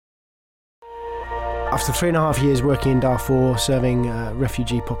After 3.5 years working in Darfur, serving a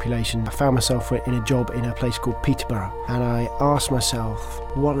refugee population, I found myself in a job in a place called Peterborough. And I asked myself,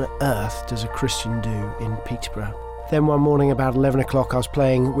 what on earth does a Christian do in Peterborough? Then one morning about 11 o'clock, I was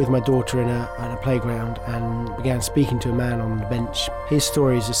playing with my daughter in a playground and began speaking to a man on the bench. His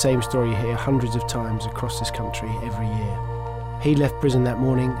story is the same story you hear hundreds of times across this country every year. He left prison that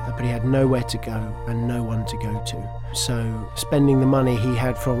morning, but he had nowhere to go and no one to go to. So spending the money he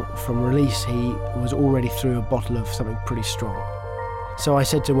had from release, he was already through a bottle of something pretty strong. So I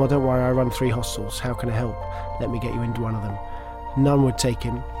said to him, well, don't worry, I run 3 hostels. How can I help? Let me get you into one of them. None would take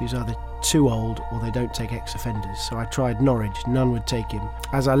him. He was either too old or they don't take ex-offenders. So I tried Norwich. None would take him.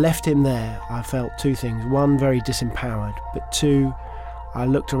 As I left him there, I felt 2 things. 1, very disempowered, but 2, I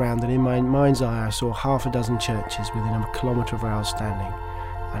looked around and in my mind's eye I saw half a dozen churches within a kilometre of where I was standing,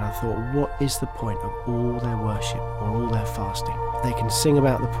 and I thought, what is the point of all their worship or all their fasting? They can sing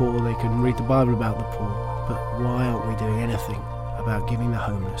about the poor, they can read the Bible about the poor, but why aren't we doing anything about giving the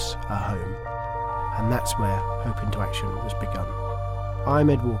homeless a home? And that's where Hope into Action was begun. I'm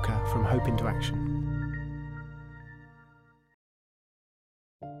Ed Walker from Hope into Action.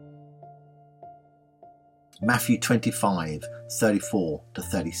 Matthew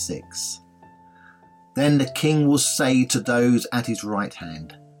 25:34-36. Then the king will say to those at his right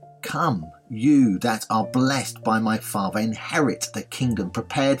hand, "Come, you that are blessed by my Father, inherit the kingdom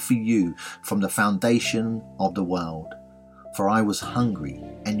prepared for you from the foundation of the world. For I was hungry,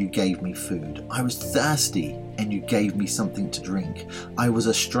 and you gave me food. I was thirsty, and you gave me something to drink. I was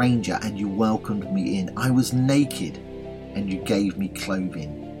a stranger, and you welcomed me in. I was naked, and you gave me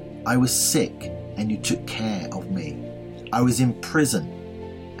clothing. I was sick, and you took care of me. I was in prison,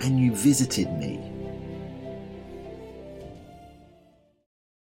 and you visited me."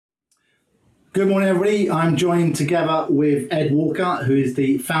 Good morning, everybody. I'm joined together with Ed Walker, who is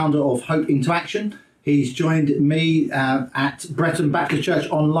the founder of Hope into Action. He's joined me at Bretton Baptist Church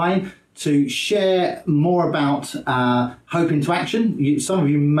Online to share more about Hope into Action. Some of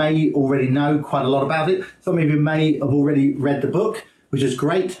you may already know quite a lot about it. Some of you may have already read the book, which is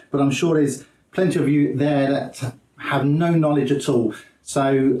great, but I'm sure there's plenty of you there that have no knowledge at all.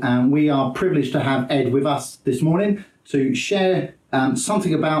 So we are privileged to have Ed with us this morning to share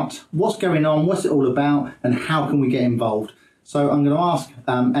something about what's going on, what's it all about, and how can we get involved. So I'm going to ask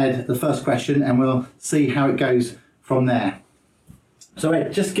Ed the first question, and we'll see how it goes from there. So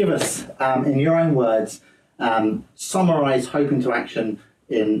Ed, just give us, in your own words, summarise Hope into Action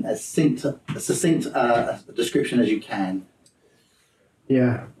in as succinct description as you can.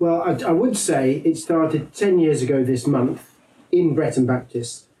 Yeah, well, I would say it started 10 years ago this month in Bretton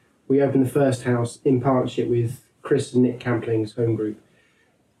Baptist. We opened the first house in partnership with Chris and Nick Campling's home group.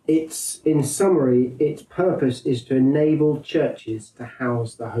 It's, in summary, its purpose is to enable churches to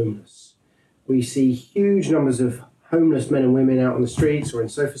house the homeless. We see huge numbers of homeless men and women out on the streets or in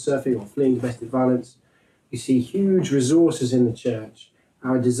sofa surfing or fleeing domestic violence. We see huge resources in the church.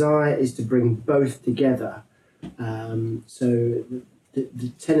 Our desire is to bring both together. So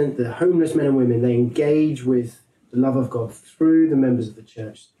the homeless men and women, they engage with the love of God through the members of the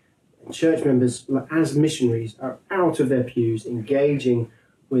church. And church members, as missionaries, are out of their pews, engaging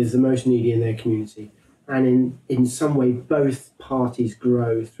with the most needy in their community. And in some way, both parties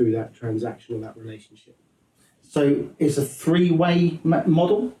grow through that transaction or that relationship. So it's a 3-way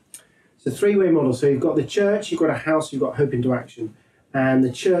model? It's a 3-way model. So you've got the church, you've got a house, you've got Hope into Action. And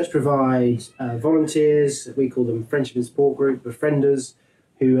the church provides volunteers, we call them Friendship and Support Group, befrienders,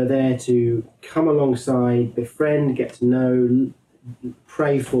 who are there to come alongside, befriend, get to know,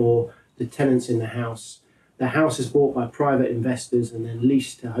 pray for the tenants in the house. The house is bought by private investors and then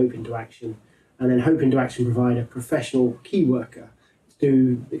leased to Hope into Action. And then Hope into Action provide a professional key worker to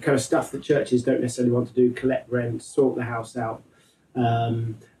do the kind of stuff that churches don't necessarily want to do, collect rent, sort the house out,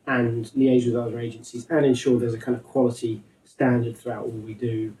 and liaise with other agencies and ensure there's a kind of quality standard throughout all we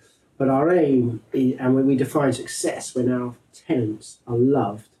do. But our aim, and when we define success, when our tenants are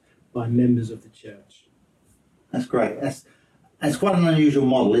loved by members of the church. That's great. That's quite an unusual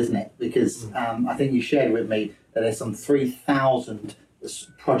model, isn't it? Because I think you shared with me that there's some 3,000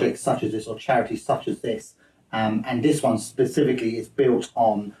 projects such as this or charities such as this. And this one specifically is built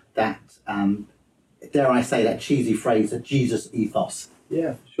on that, dare I say, that cheesy phrase, that Jesus ethos.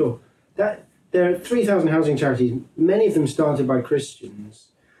 Yeah, sure. There are 3,000 housing charities, many of them started by Christians.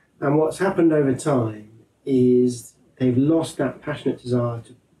 And what's happened over time is they've lost that passionate desire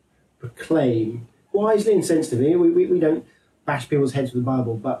to proclaim, wisely and sensitively. We don't bash people's heads with the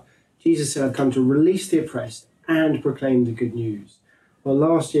Bible, but Jesus said, I've come to release the oppressed and proclaim the good news. Well,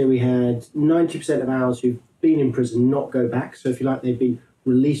 last year we had 90% of ours who've been in prison not go back. So if you like, they've been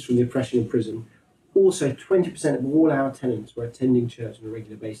released from the oppression of prison. also 20% of all our tenants were attending church on a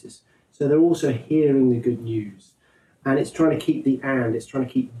regular basis. So they're also hearing the good news. And it's trying to keep it's trying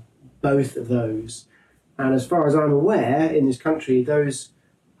to keep both of those. And as far as I'm aware, in this country, those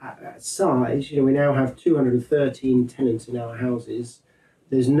at size, we now have 213 tenants in our houses.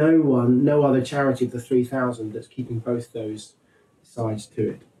 There's no other charity of the 3,000 that's keeping both those sides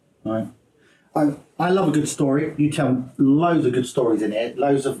to it. Right. I love a good story. You tell loads of good stories in here,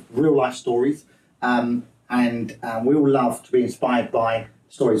 loads of real life stories, and we all love to be inspired by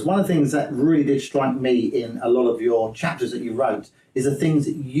stories. One of the things that really did strike me in a lot of your chapters that you wrote is the things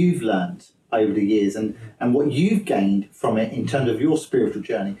that you've learned over the years and what you've gained from it in terms of your spiritual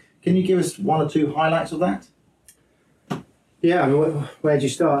journey. Can you give us one or two highlights of that? Yeah, I mean, where do you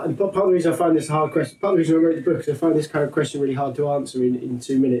start? And part of the reason I find this a hard question, part of the reason I wrote the book is I find this kind of question really hard to answer in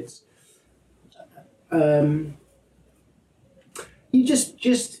 2 minutes. I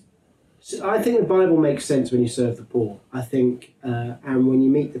think the Bible makes sense when you serve the poor. I think, and when you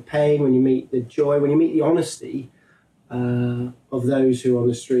meet the pain, when you meet the joy, when you meet the honesty of those who are on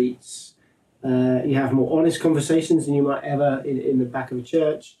the streets, you have more honest conversations than you might ever in the back of a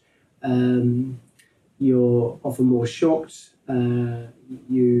church. You're often more shocked.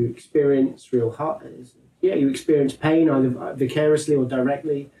 You experience you experience pain either vicariously or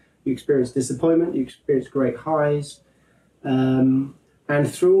directly. You experience disappointment. You experience great highs. And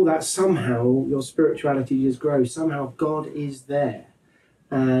through all that, somehow your spirituality just grows. Somehow God is there.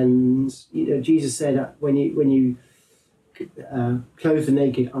 And Jesus said, when you clothe the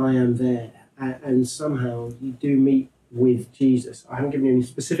naked, I am there. And somehow you do meet with Jesus. I haven't given you any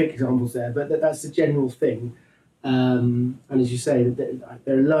specific examples there, but that's the general thing. And as you say,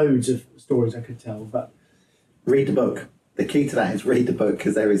 there are loads of stories I could tell. But read the book. The key to that is read the book,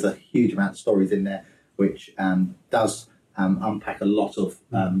 because there is a huge amount of stories in there which does unpack a lot of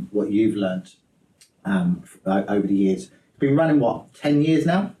what you've learned over the years. It's been running 10 years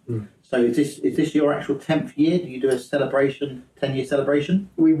now. So is this your actual 10th year? Do you do a celebration, 10-year celebration?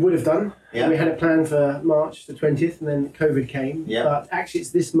 We would have done. Yeah. We had it planned for March the 20th, and then COVID came. Yeah. But actually,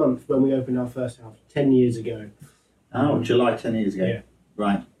 it's this month when we opened our first house 10 years ago. Oh, July 10 years ago. Yeah.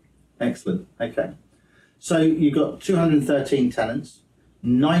 Right. Excellent. Okay. So you've got 213 tenants.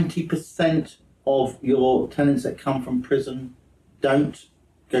 90% of your tenants that come from prison don't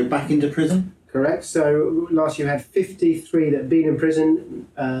go back into prison? Correct. So last year we had 53 that had been in prison.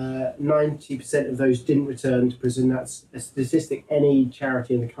 90% of those didn't return to prison. That's a statistic any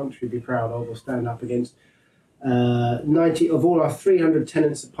charity in the country would be proud of or stand up against. 90 of all our 300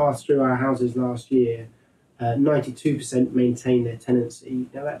 tenants that passed through our houses last year, 92% maintained their tenancy.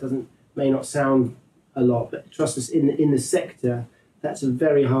 Now that may not sound a lot, but trust us, in the sector, that's a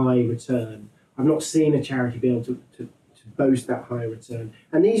very high return. I've not seen a charity be able to boast that high return.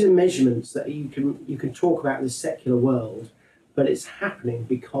 And these are measurements that you can talk about in the secular world, but it's happening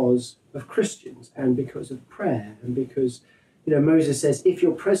because of Christians and because of prayer and because, Moses says, if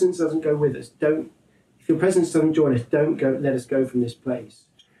your presence doesn't go with us, if your presence doesn't join us, let us go from this place.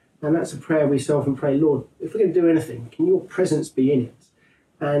 And that's a prayer we so often pray, Lord, if we're going to do anything, can your presence be in it?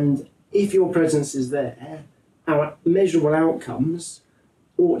 And if your presence is there, our measurable outcomes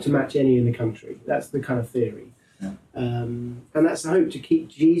ought to match any in the country. That's the kind of theory. Yeah. And that's the hope, to keep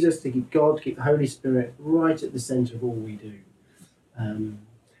Jesus, to keep God, to keep the Holy Spirit right at the centre of all we do.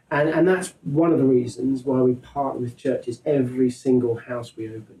 And that's one of the reasons why we partner with churches. Every single house we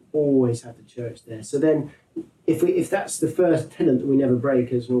open, always have the church there. So then, if that's the first tenet that we never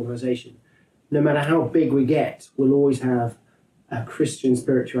break as an organisation, no matter how big we get, we'll always have a Christian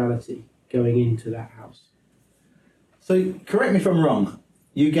spirituality going into that house. So correct me if I'm wrong,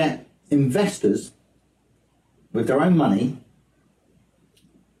 you get investors with their own money,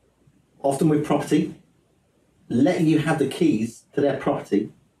 often with property, letting you have the keys to their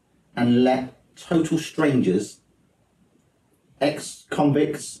property, and let total strangers,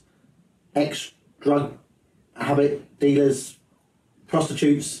 ex-convicts, ex-drug habit dealers,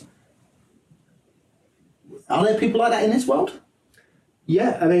 prostitutes. Are there people like that in this world?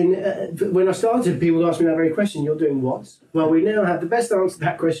 Yeah, I mean, when I started, people asked me that very question, you're doing what? Well, we now have, the best answer to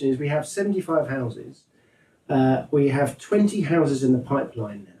that question is we have 75 houses. We have 20 houses in the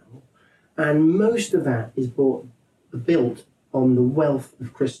pipeline now, and most of that is built on the wealth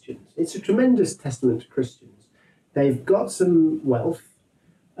of Christians. It's a tremendous testament to Christians. They've got some wealth,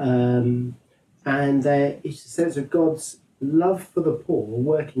 and it's a sense of God's love for the poor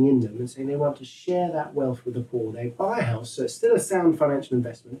working in them and saying they want to share that wealth with the poor. They buy a house, so it's still a sound financial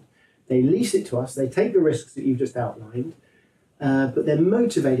investment. They lease it to us. They take the risks that you've just outlined, but they're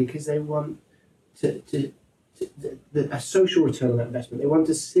motivated because they want a social return on that investment. They want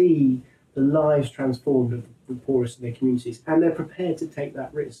to see the lives transformed of the poorest in their communities, and they're prepared to take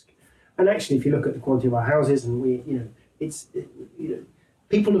that risk. And actually, if you look at the quality of our houses, and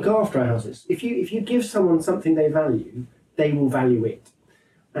people look after our houses. If you give someone something they value, they will value it.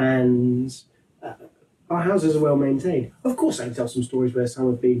 And our houses are well maintained. Of course, I can tell some stories where some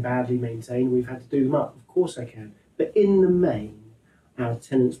have been badly maintained. We've had to do them up. Of course, I can. But in the main, our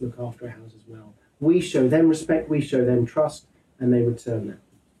tenants look after our houses well. We show them respect. We show them trust, and they return that.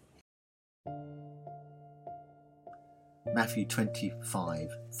 Matthew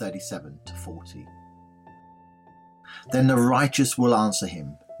 25:37-40. Then the righteous will answer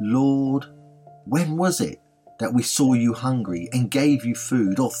him, Lord, when was it that we saw you hungry and gave you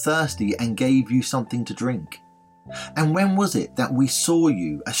food, or thirsty and gave you something to drink? And when was it that we saw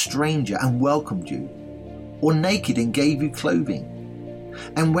you a stranger and welcomed you, or naked and gave you clothing?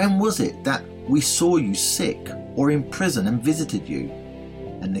 And when was it that we saw you sick or in prison and visited you?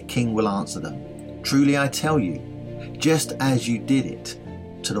 And the king will answer them, Truly I tell you, just as you did it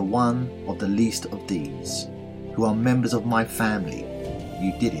to the one of the least of these, who are members of my family,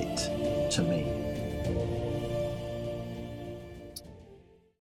 you did it to me.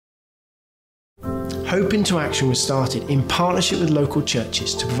 Hope into Action was started in partnership with local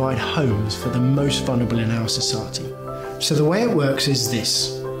churches to provide homes for the most vulnerable in our society. So the way it works is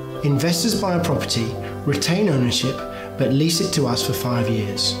this. Investors buy a property, retain ownership, but lease it to us for 5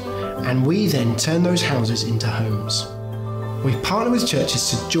 years. And we then turn those houses into homes. We partner with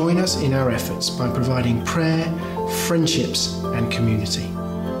churches to join us in our efforts by providing prayer, friendships, and community.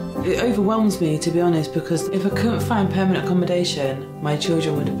 It overwhelms me, to be honest, because if I couldn't find permanent accommodation, my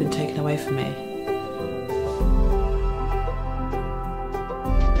children would have been taken away from me.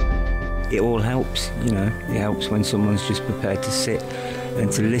 It all helps, it helps when someone's just prepared to sit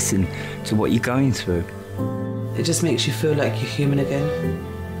and to listen to what you're going through. It just makes you feel like you're human again,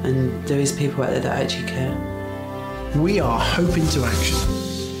 and there is people out there that actually care. We are Hope into Action,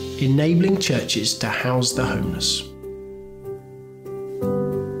 enabling churches to house the homeless.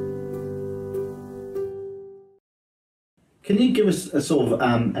 Can you give us a sort of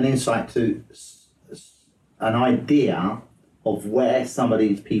an insight to an idea of where some of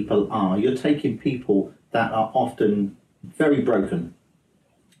these people are? You're taking people that are often very broken,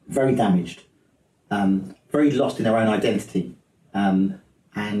 very damaged, very lost in their own identity. And,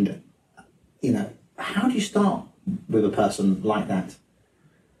 how do you start with a person like that?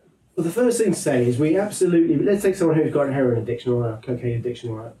 Well, the first thing to say is let's take someone who's got a heroin addiction or a cocaine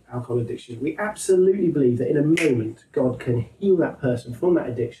addiction or an alcohol addiction. We absolutely believe that in a moment, God can heal that person from that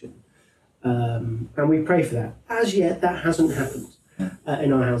addiction. And we pray for that. As yet, that hasn't happened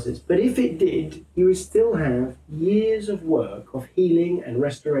in our houses. But if it did, you would still have years of work of healing and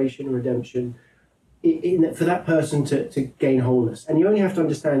restoration and redemption for that person to gain wholeness. And you only have to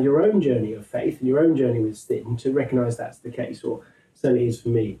understand your own journey of faith and your own journey with sin to recognise that's the case, or certainly is for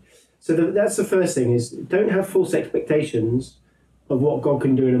me. So that's the first thing, is don't have false expectations of what God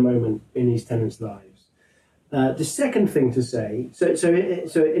can do in a moment in these tenants' lives. The second thing to say, so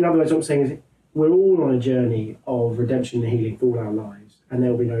in other words, what I'm saying is we're all on a journey of redemption and healing for all our lives, and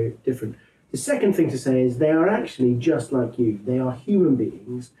they'll be no different. The second thing to say is they are actually just like you. They are human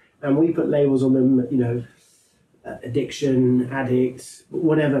beings, and we put labels on them, addiction, addicts,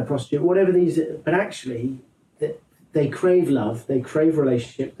 whatever, prostitute, whatever these, but actually they crave love, they crave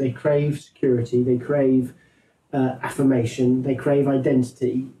relationship, they crave security, they crave affirmation, they crave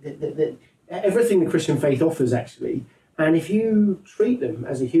identity, everything the Christian faith offers, actually. And if you treat them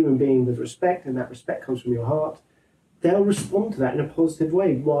as a human being with respect, and that respect comes from your heart, they'll respond to that in a positive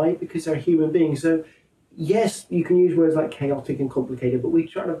way. Why? Because they're human beings. So yes, you can use words like chaotic and complicated, but we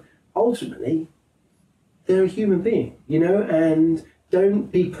try to, ultimately, they're a human being, and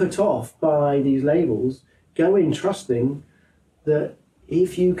don't be put off by these labels. Go in trusting that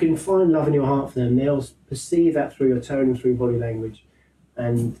if you can find love in your heart for them, they'll perceive that through your tone and through body language,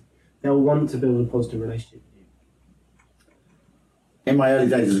 and they'll want to build a positive relationship with you. In my early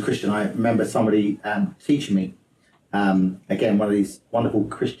days as a Christian, I remember somebody teaching me, again, one of these wonderful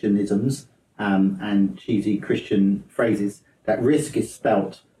Christianisms and cheesy Christian phrases, that risk is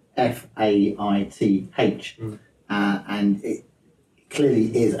spelt F-A-I-T-H. And it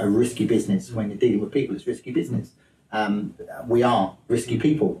clearly is a risky business. When you're dealing with people, it's risky business. We are risky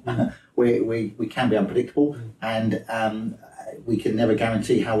people. we can be unpredictable, and we can never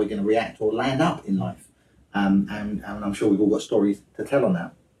guarantee how we're going to react or land up in life. And I'm sure we've all got stories to tell on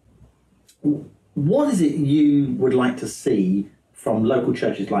that. What is it you would like to see from local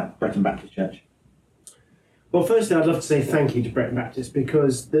churches like Bretton Baptist Church? Well, firstly, I'd love to say thank you to Bretton Baptist,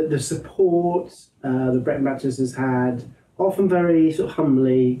 because the support that Bretton Baptist has had, often very sort of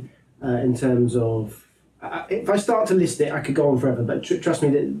humbly, in terms of, if I start to list it, I could go on forever, but trust me,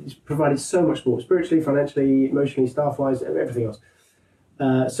 that it's provided so much more, spiritually, financially, emotionally, staff-wise, everything else.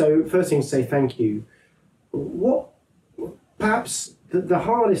 So first thing to say, thank you. What perhaps the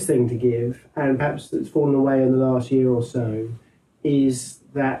hardest thing to give, and perhaps that's fallen away in the last year or so, is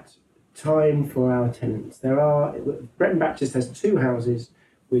that time for our tenants. Bretton Baptist has 2 houses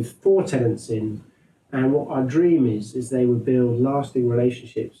with 4 tenants in, and what our dream is they would build lasting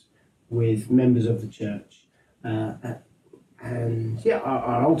relationships with members of the church. And yeah,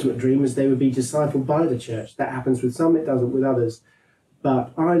 our ultimate dream is they would be discipled by the church. That happens with some, it doesn't with others.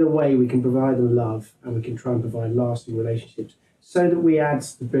 But either way, we can provide them love, and we can try and provide lasting relationships so that we add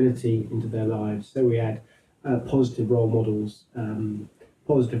stability into their lives, so we add positive role models,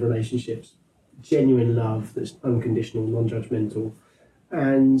 positive relationships, genuine love that's unconditional, non-judgmental.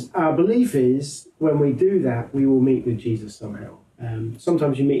 And our belief is when we do that, we will meet with Jesus somehow.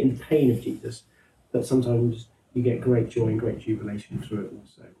 Sometimes you meet in the pain of Jesus, but sometimes you get great joy and great jubilation through it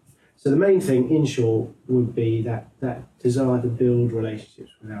also. So the main thing, in short, would be that desire to build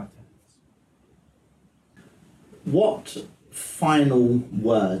relationships with our tenants. What final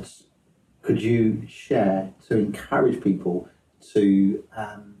words could you share to encourage people to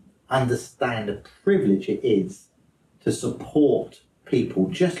understand the privilege it is to support people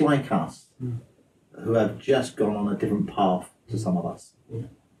just like us who have just gone on a different path to some of us?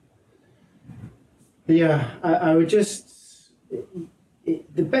 Yeah, I would just...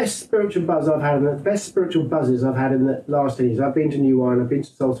 the best spiritual buzz I've had, and the best spiritual buzzes I've had in the last 10 years. I've been to New Wine, I've been to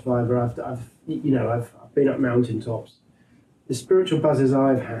Soul Survivor, I've been up mountaintops. The spiritual buzzes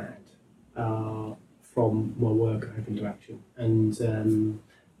I've had are from my work at Hope into Action, and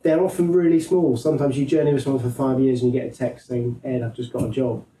they're often really small. Sometimes you journey with someone for 5 years and you get a text saying, "Ed, I've just got a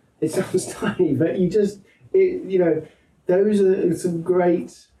job." It sounds tiny, but those are some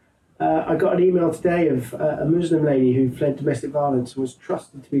great. I got an email today of a Muslim lady who fled domestic violence and was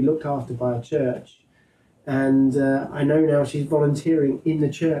trusted to be looked after by a church. And I know now she's volunteering in the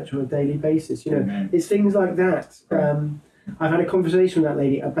church on a daily basis. It's things like that. I've had a conversation with that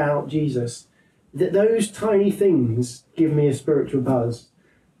lady about Jesus. Those tiny things give me a spiritual buzz.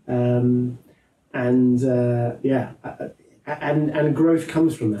 And growth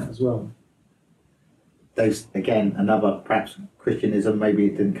comes from that as well. Those, again, another perhaps Christianism, maybe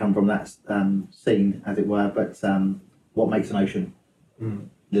it didn't come from that scene, as it were, but what makes an ocean?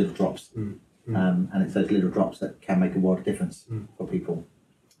 Little drops. And it's those little drops that can make a world of difference for people.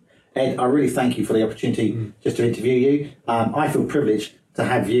 Ed, I really thank you for the opportunity just to interview you. I feel privileged to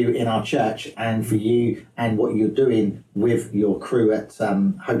have you in our church, and for you and what you're doing with your crew at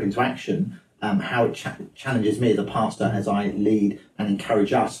Hope into Action, how it challenges me as a pastor as I lead and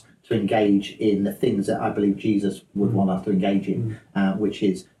encourage us to engage in the things that I believe Jesus would want us to engage in, which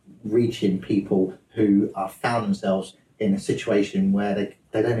is reaching people who are found themselves in a situation where they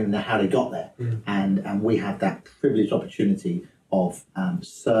don't even know how they got there. And we have that privileged opportunity of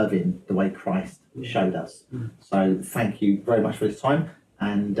serving the way Christ showed us. So thank you very much for this time,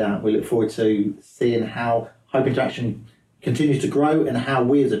 and we look forward to seeing how Hope into Action continues to grow and how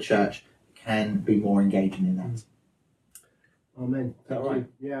we as a church can be more engaging in that. Amen. Thank right?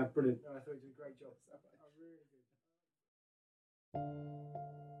 you. Yeah, brilliant. I thought you did a great job.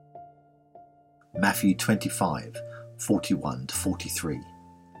 Matthew 25:41-43.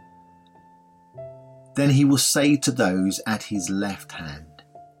 Then he will say to those at his left hand,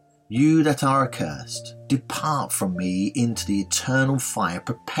 "You that are accursed, depart from me into the eternal fire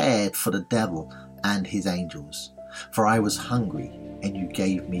prepared for the devil and his angels. For I was hungry, and you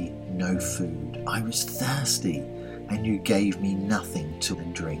gave me no food. I was thirsty, and you gave me nothing to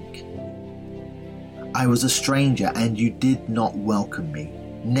drink. I was a stranger, and you did not welcome me.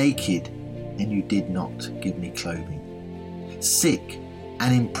 Naked, and you did not give me clothing. Sick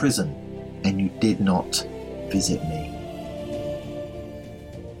and in prison, and you did not visit me."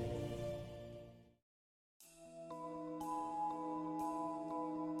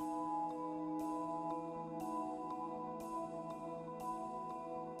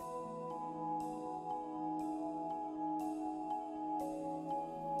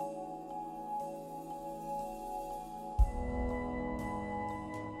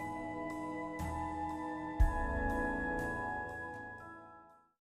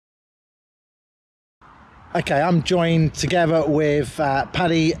 Okay, I'm joined together with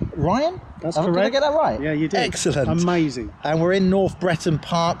Paddy Ryan. That's Did I correct. get that right? Yeah, you did. Excellent. Amazing. And we're in North Bretton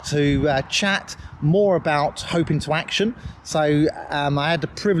Park to chat more about Hope into Action. So I had the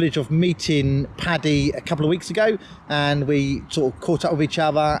privilege of meeting Paddy a couple of weeks ago, and we sort of caught up with each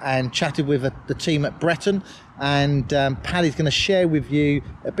other and chatted with the team at Bretton. and Paddy's going to share with you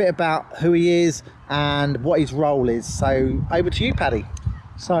a bit about who he is and what his role is. So over to you, Paddy.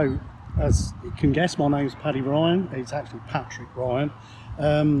 So, as you can guess, my name's Paddy Ryan. It's actually Patrick Ryan.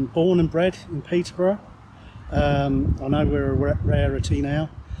 Born and bred in Peterborough. I know we're a rarity now,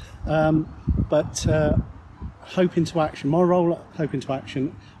 but Hope into Action. My role at Hope into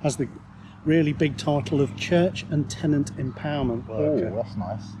Action has the really big title of Church and Tenant Empowerment Worker. Oh, that's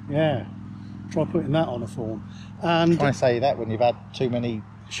nice. Yeah, try putting that on a form. And Try and say that when you've had too many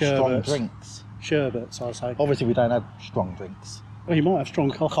strong Sherbets. drinks. sherbets, I say. Obviously, we don't have strong drinks. Well, you might have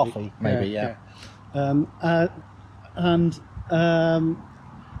strong coffee. Coffee, maybe, yeah.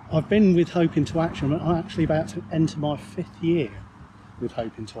 I've been with Hope into Action. I'm actually about to enter my 5th year with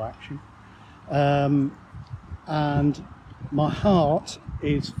Hope into Action. And my heart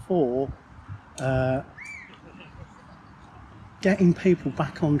is for getting people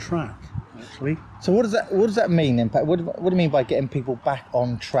back on track, actually. So what does that mean, Impact? What do you mean by getting people back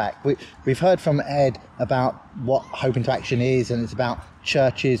on track? We've heard from Ed about what Hope into Action is, and it's about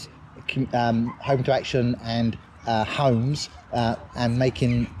churches, Hope into Action and homes, and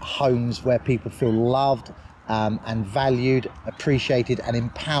making homes where people feel loved and valued, appreciated and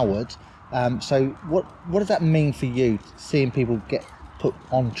empowered. So what does that mean for you, seeing people get put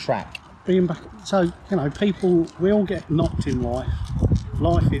on track? Being back, so people, we all get knocked in life.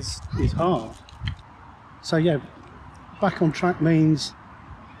 Life is hard. So yeah, back on track means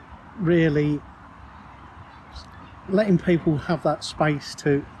really letting people have that space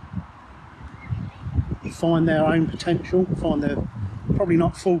to find their own potential, find their probably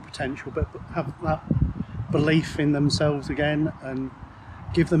not full potential, but have that belief in themselves again, and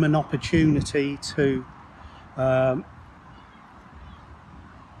give them an opportunity to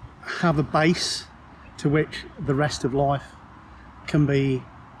have a base to which the rest of life can be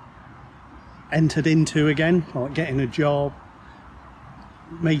entered into again, like getting a job,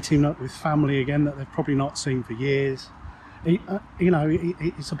 meeting up with family again that they've probably not seen for years. It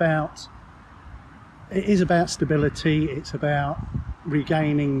is about stability. It's about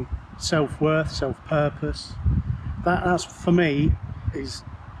regaining self-worth, self-purpose. That's for me is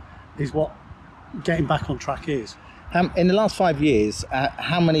what getting back on track is. In the last 5 years,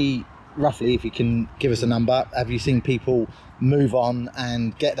 how many, roughly, if you can give us a number, have you seen people move on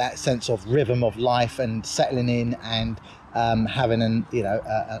and get that sense of rhythm of life and settling in and having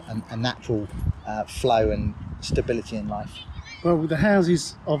a natural flow and stability in life? Well, with the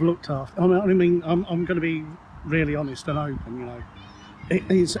houses I've looked after, I'm going to be really honest and open.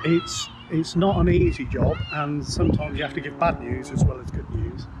 It's not an easy job, and sometimes you have to give bad news as well as good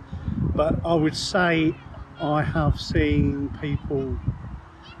news. But I would say I have seen people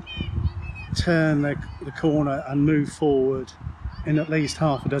turn the corner and move forward in at least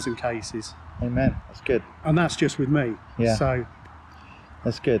half a dozen cases. Amen. That's good. And that's just with me. Yeah. So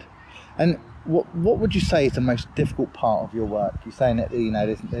that's good. And what would you say is the most difficult part of your work? You're saying that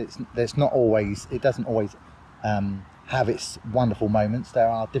there's not always, it doesn't always have its wonderful moments. There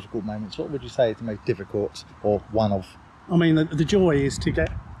are difficult moments. What would you say is the most difficult, or one of? I mean, the joy is to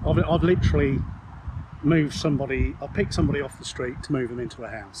get. I've literally moved somebody. I picked somebody off the street to move them into a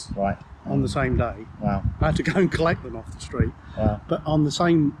house. Right. On the same day. Wow. I had to go and collect them off the street. Wow. But on the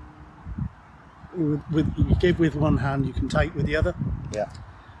same, with you give with one hand, you can take with the other. Yeah.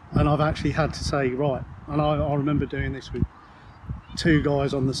 And I've actually had to say, right, and I remember doing this with 2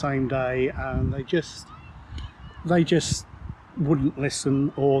 guys on the same day, and they just wouldn't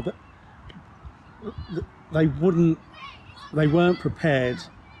listen, or they weren't prepared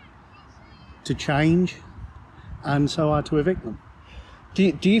to change, and so I had to evict them.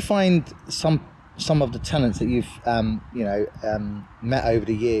 Do you find some of the tenants that you've met over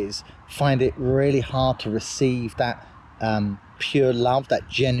the years find it really hard to receive that pure love, that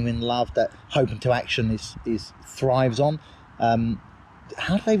genuine love that Hope into Action is thrives on?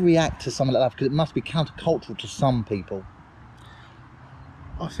 How do they react to some of that love? Because it must be countercultural to some people.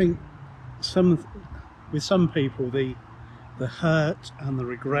 I think with some people the hurt and the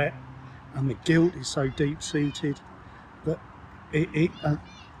regret and the guilt is so deep seated that it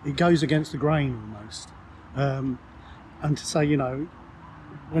goes against the grain almost. And to say,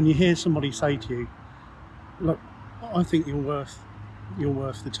 when you hear somebody say to you, look, I think you're worth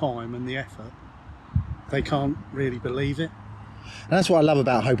the time and the effort, they can't really believe it. And that's what I love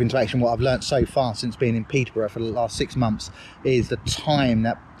about Hope into Action. What I've learnt so far since being in Peterborough for the last 6 months is the time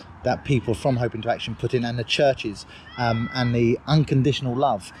that people from Hope into Action put in, and the churches, and the unconditional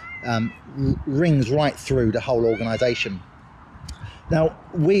love rings right through the whole organisation. Now,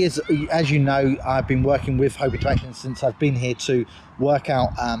 we, as you know, I've been working with Hope into Action since I've been here to work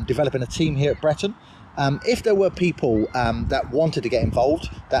out developing a team here at Breton. If there were people that wanted to get involved,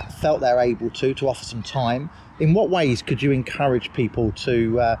 that felt they're able to offer some time, in what ways could you encourage people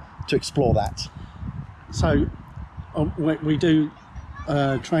to explore that? So we do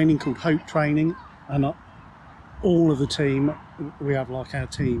training called Hope Training, and all of the team, we have like our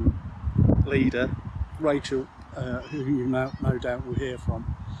team leader, Rachel, who you no doubt will hear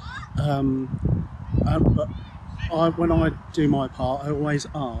from. But when I do my part, I always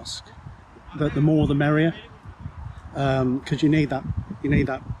ask that the more the merrier, because you need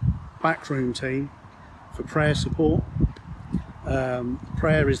that backroom team for prayer support.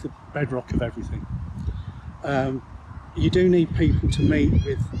 Prayer is the bedrock of everything. You do need people to meet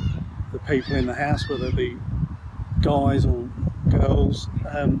with the people in the house, whether it be guys or girls,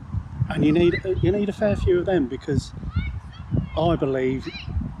 and you need a fair few of them, because I believe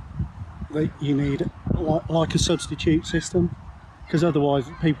that you need like a substitute system, because otherwise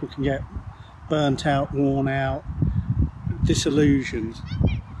people can get burnt out, worn out, disillusioned,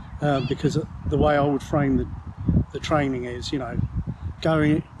 because the way I would frame the training is,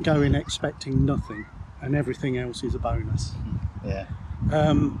 going expecting nothing and everything else is a bonus.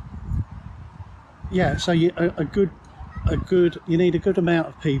 So you need a good amount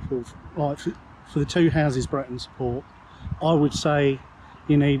of people. Like for the 2 houses Breton support, I would say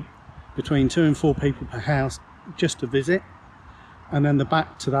you need between 2 and 4 people per house just to visit, and then the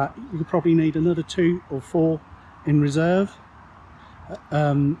back to that you probably need another 2 or 4 in reserve.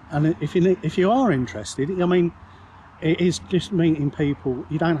 And if you are interested, it is just meeting people.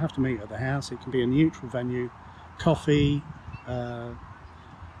 You don't have to meet at the house. It can be a neutral venue, coffee,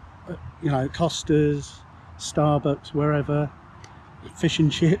 Costa's, Starbucks, wherever, fish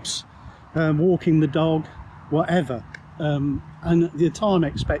and chips, walking the dog, whatever. And the time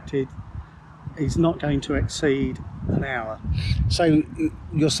expected is not going to exceed an hour. So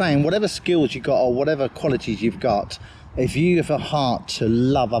you're saying whatever skills you've got or whatever qualities you've got, if you have a heart to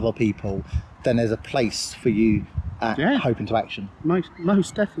love other people, then there's a place for you at Hope into Action. Most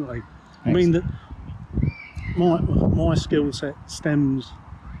definitely. Excellent. I mean, that my skill set stems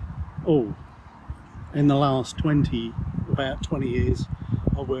in the last about 20 years.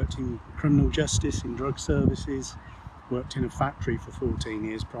 I worked in criminal justice, in drug services, worked in a factory for 14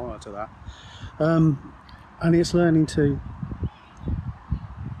 years prior to that. And it's learning to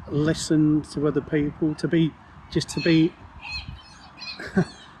listen to other people, to be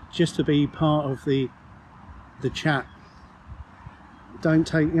part of the chat. You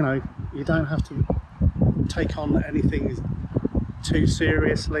don't have to take on anything too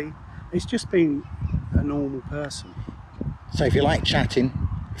seriously. It's just being a normal person. So if you like chatting,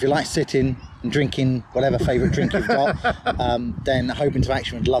 if you like sitting and drinking whatever favourite drink you've got, then Hope into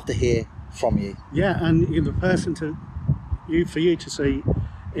Action would love to hear from you. Yeah, and the person for you to see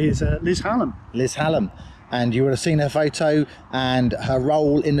is Liz Hallam. Liz Hallam. And you would have seen her photo and her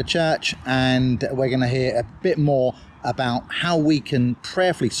role in the church, and we're going to hear a bit more about how we can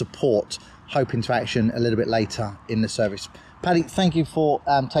prayerfully support Hope into Action a little bit later in the service. Paddy, thank you for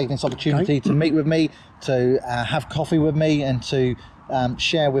taking this opportunity to meet with me, to have coffee with me, and to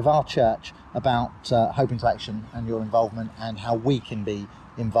share with our church about Hope into Action and your involvement, and how we can be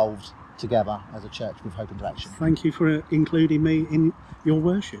involved together as a church with Hope into Action. Thank you for including me in your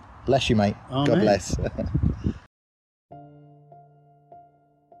worship. Bless you, mate. Amen. God bless.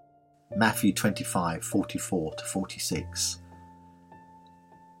 Matthew 25, 44 to 46.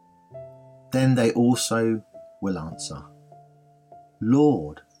 Then they also will answer,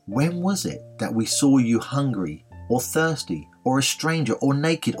 Lord, when was it that we saw you hungry or thirsty or a stranger or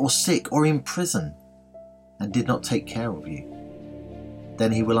naked or sick or in prison and did not take care of you?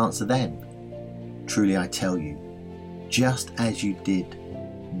 Then he will answer them, truly I tell you, just as you did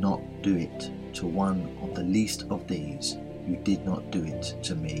not do it to one of the least of these, you did not do it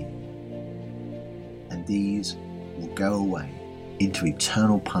to me. And these will go away into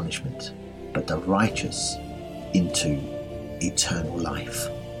eternal punishment, but the righteous into eternal life.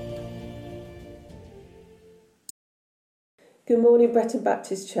 Good morning, Breton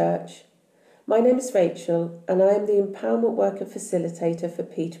Baptist Church. My name is Rachel and I am the Empowerment Worker Facilitator for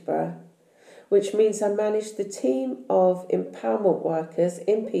Peterborough, which means I manage the team of empowerment workers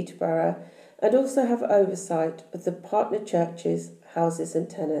in Peterborough and also have oversight of the partner churches, houses and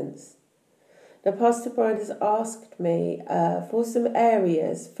tenants. Now, Pastor Brian has asked me for some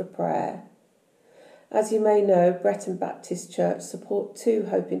areas for prayer. As you may know, Breton Baptist Church support 2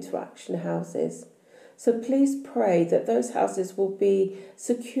 Hope into Action houses. So please pray that those houses will be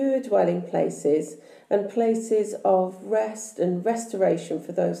secure dwelling places and places of rest and restoration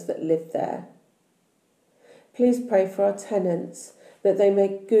for those that live there. Please pray for our tenants, that they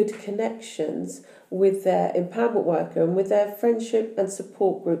make good connections with their empowerment worker and with their friendship and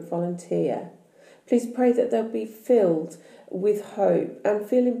support group volunteer. Please pray that they'll be filled with hope and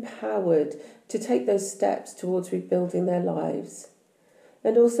feel empowered to take those steps towards rebuilding their lives.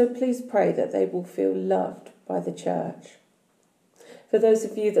 And also please pray that they will feel loved by the church. For those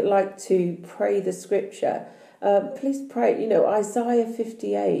of you that like to pray the scripture, please pray, Isaiah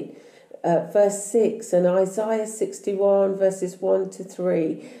 58 verse 6 and Isaiah 61 verses 1 to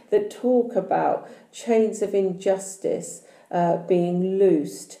 3 that talk about chains of injustice being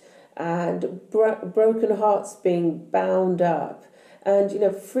loosed and broken hearts being bound up and,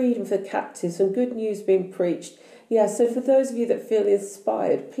 freedom for the captives and good news being preached. Yeah, so for those of you that feel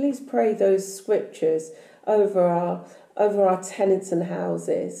inspired, please pray those scriptures over our tenants and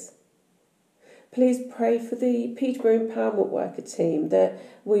houses. Please pray for the Peterborough Empowerment Worker team, that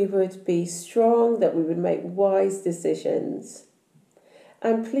we would be strong, that we would make wise decisions.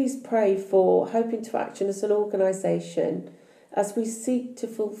 And please pray for Hope into Action as an organisation as we seek to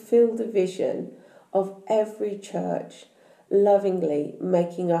fulfil the vision of every church lovingly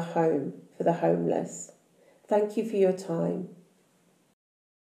making a home for the homeless. Thank you for your time.